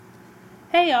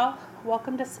Hey y'all,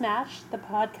 welcome to Smash, the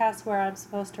podcast where I'm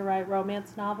supposed to write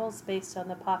romance novels based on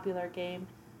the popular game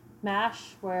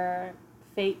MASH, where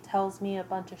fate tells me a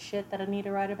bunch of shit that I need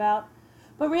to write about.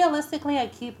 But realistically, I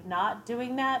keep not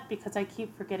doing that because I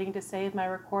keep forgetting to save my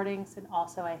recordings, and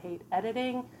also I hate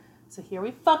editing. So here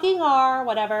we fucking are,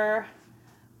 whatever.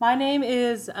 My name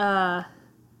is JJ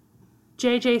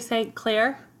St.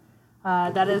 Clair.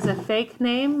 That is a fake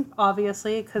name,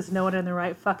 obviously, because no one in their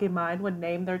right fucking mind would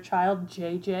name their child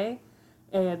JJ.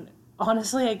 And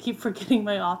honestly, I keep forgetting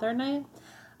my author name.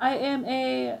 I am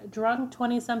a drunk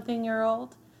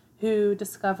 20-something-year-old who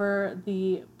discovered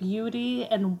the beauty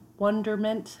and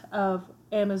wonderment of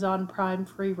Amazon Prime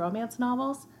free romance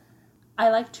novels.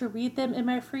 I like to read them in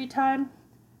my free time.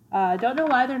 Don't know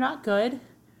why they're not good,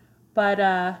 but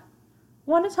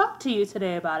want to talk to you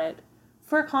today about it.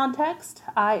 For context,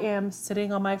 I am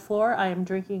sitting on my floor. I am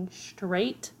drinking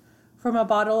straight from a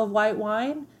bottle of white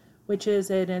wine, which is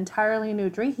an entirely new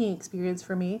drinking experience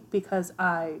for me because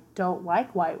I don't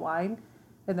like white wine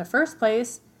in the first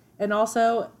place. And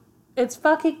also, it's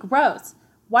fucking gross.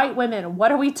 White women,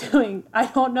 what are we doing? I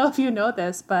don't know if you know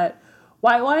this, but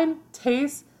white wine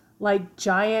tastes like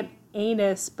giant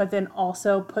anus, but then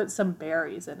also put some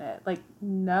berries in it. Like,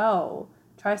 no.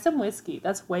 Try some whiskey.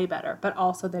 That's way better. But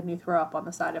also then you throw up on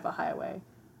the side of a highway.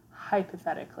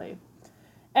 Hypothetically.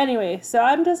 Anyway, so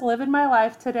I'm just living my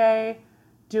life today,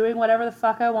 doing whatever the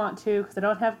fuck I want to because I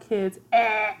don't have kids.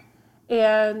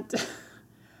 And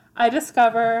I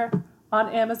discover on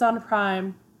Amazon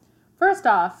Prime, first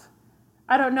off,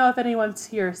 I don't know if anyone's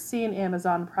here seen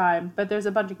Amazon Prime, but there's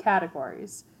a bunch of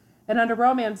categories. And under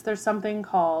romance, there's something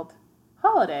called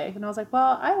holiday. And I was like,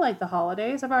 well, I like the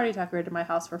holidays. I've already decorated my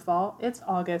house for fall. It's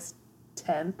August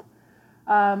 10th.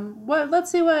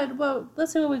 Let's see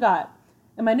what we got.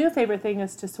 And my new favorite thing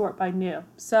is to sort by new.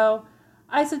 So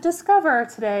I discover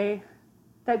today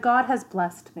that God has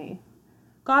blessed me.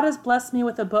 God has blessed me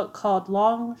with a book called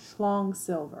Long Schlong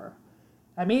Silver.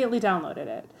 I immediately downloaded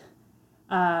it.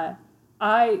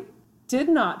 I did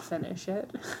not finish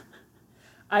it.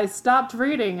 I stopped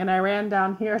reading and I ran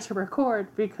down here to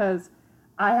record because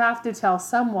I have to tell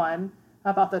someone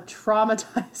about the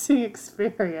traumatizing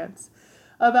experience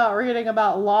about reading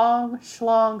about Long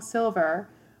Schlong Silver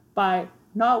by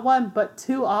not one, but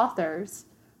two authors.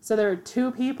 So there are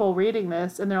two people reading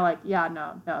this, and they're like, yeah,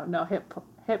 no,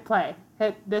 hit play.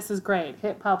 This is great.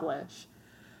 Hit publish.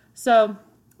 So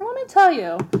let me tell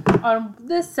you on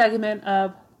this segment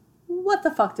of what the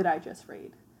fuck did I just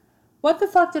read? What the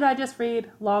fuck did I just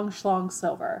read? Long Schlong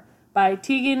Silver by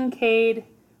Tegan Cade,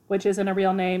 which isn't a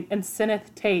real name, and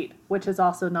Sinneth Tate, which is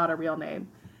also not a real name.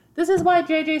 This is why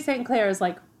JJ St. Clair is,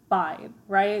 like, fine,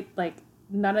 right? Like,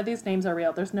 none of these names are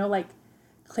real. There's no, like,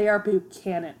 Claire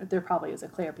Buchanan. There probably is a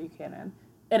Claire Buchanan.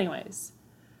 Anyways,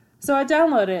 so I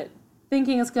downloaded it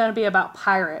thinking it's going to be about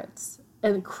pirates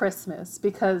and Christmas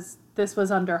because this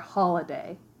was under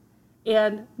holiday.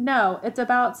 And no, it's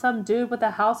about some dude with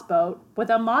a houseboat with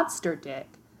a monster dick.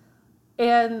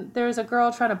 And there's a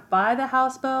girl trying to buy the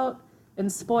houseboat. And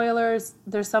spoilers,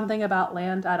 there's something about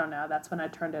land. I don't know. That's when I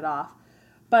turned it off.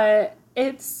 But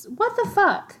it's, what the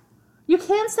fuck? You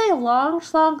can't say Long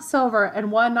Schlong Silver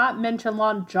and one, not mention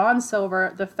Long John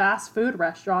Silver, the fast food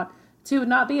restaurant, two,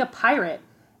 not be a pirate.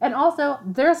 And also,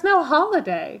 there's no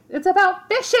holiday. It's about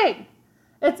fishing.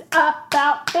 It's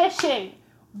about fishing.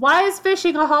 Why is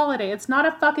fishing a holiday? It's not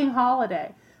a fucking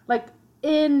holiday. Like,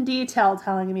 in detail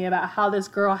telling me about how this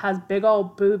girl has big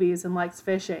old boobies and likes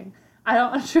fishing. I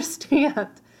don't understand.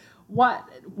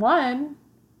 One,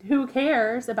 who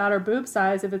cares about her boob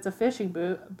size if it's a fishing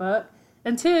book?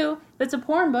 And two, if it's a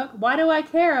porn book, why do I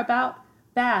care about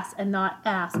bass and not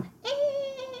ass?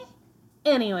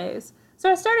 Anyways,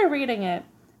 so I started reading it,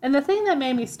 and the thing that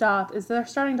made me stop is they're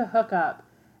starting to hook up.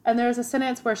 And there's a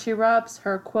sentence where she rubs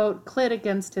her, quote, clit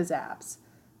against his abs.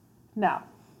 Now,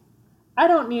 I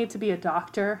don't need to be a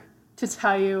doctor to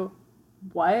tell you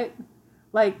what,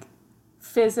 like,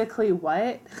 physically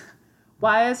what?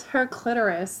 Why is her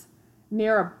clitoris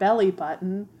near a belly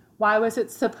button? Why was it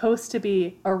supposed to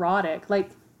be erotic? Like,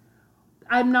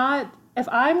 if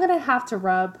I'm going to have to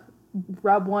rub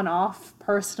one off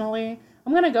personally,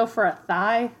 I'm going to go for a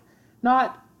thigh,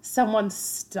 not someone's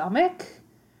stomach,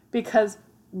 because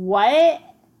what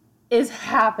is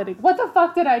happening? What the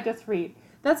fuck did I just read?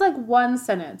 That's like one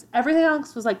sentence. Everything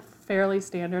else was like fairly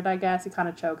standard, I guess. He kind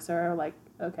of chokes her, like,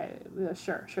 okay,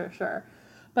 sure.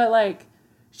 But, like,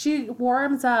 she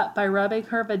warms up by rubbing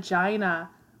her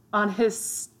vagina on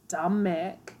his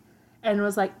stomach and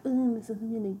was like, ooh, this is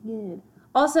really good.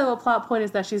 Also, a plot point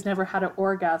is that she's never had an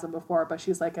orgasm before, but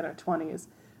she's, like, in her 20s.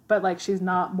 But, like, she's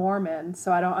not Mormon,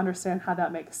 so I don't understand how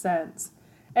that makes sense.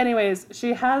 Anyways,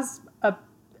 she has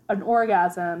an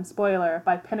orgasm, spoiler,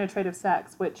 by penetrative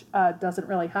sex, which doesn't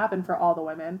really happen for all the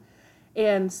women.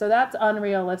 And so that's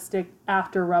unrealistic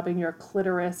after rubbing your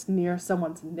clitoris near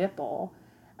someone's nipple.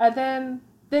 And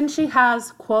then she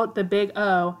has, quote, the big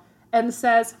O, and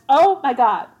says, oh my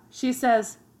God. She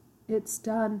says, it's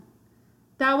done.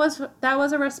 That was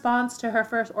a response to her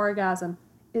first orgasm.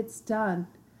 It's done.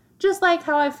 Just like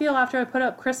how I feel after I put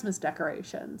up Christmas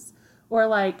decorations. Or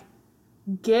like,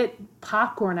 get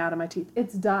popcorn out of my teeth.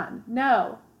 It's done.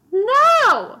 No.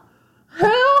 No!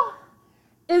 Who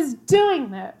is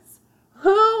doing this?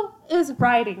 Who is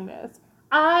writing this?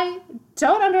 I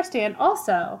don't understand.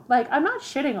 Also, like, I'm not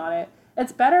shitting on it.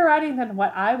 It's better writing than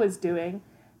what I was doing.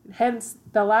 Hence,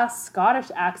 the last Scottish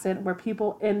accent where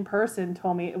people in person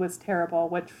told me it was terrible,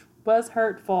 which was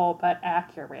hurtful but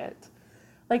accurate.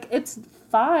 Like, it's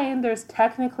fine. There's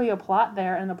technically a plot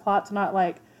there, and the plot's not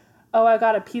like, oh, I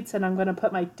got a pizza and I'm going to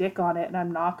put my dick on it and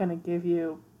I'm not going to give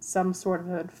you some sort of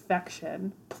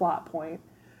infection plot point.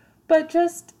 But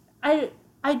just, I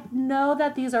know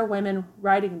that these are women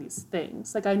writing these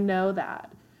things. Like, I know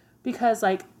that. Because,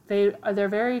 like, they're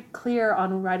very clear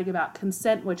on writing about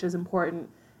consent, which is important,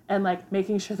 and, like,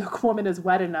 making sure the woman is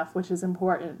wet enough, which is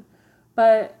important.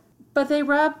 But they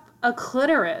rub a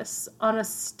clitoris on a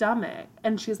stomach,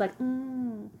 and she's like,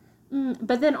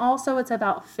 But then also it's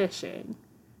about fishing.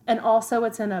 And also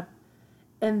it's in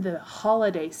the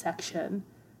holiday section.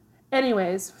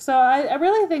 Anyways, so I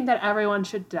really think that everyone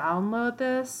should download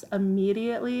this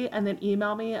immediately and then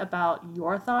email me about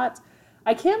your thoughts.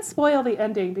 I can't spoil the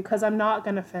ending because I'm not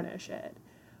going to finish it.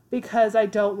 Because I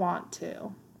don't want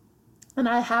to. And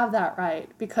I have that right.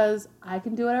 Because I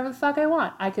can do whatever the fuck I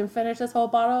want. I can finish this whole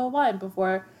bottle of wine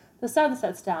before the sun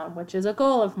sets down, which is a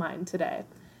goal of mine today.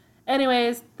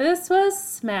 Anyways, this was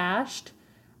smashed.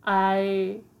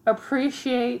 I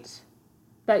appreciate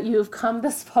that you've come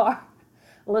this far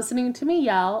listening to me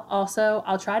yell. Also,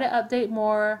 I'll try to update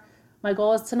more. My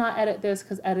goal is to not edit this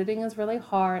because editing is really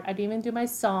hard. I didn't even do my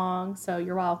song, so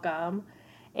you're welcome.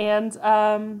 And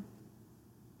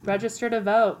register to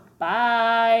vote.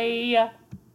 Bye.